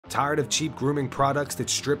Tired of cheap grooming products that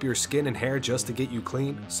strip your skin and hair just to get you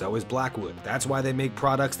clean? So is Blackwood. That's why they make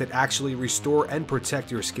products that actually restore and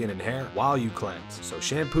protect your skin and hair while you cleanse. So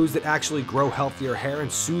shampoos that actually grow healthier hair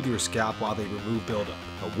and soothe your scalp while they remove buildup.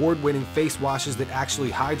 Award-winning face washes that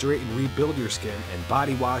actually hydrate and rebuild your skin, and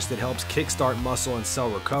body wash that helps kickstart muscle and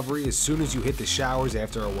cell recovery as soon as you hit the showers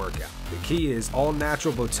after a workout. The key is all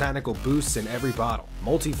natural botanical boosts in every bottle.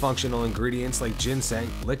 Multifunctional ingredients like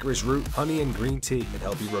ginseng, licorice root, honey, and green tea that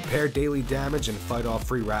help you repair daily damage and fight off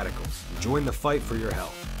free radicals. Join the fight for your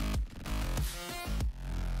health.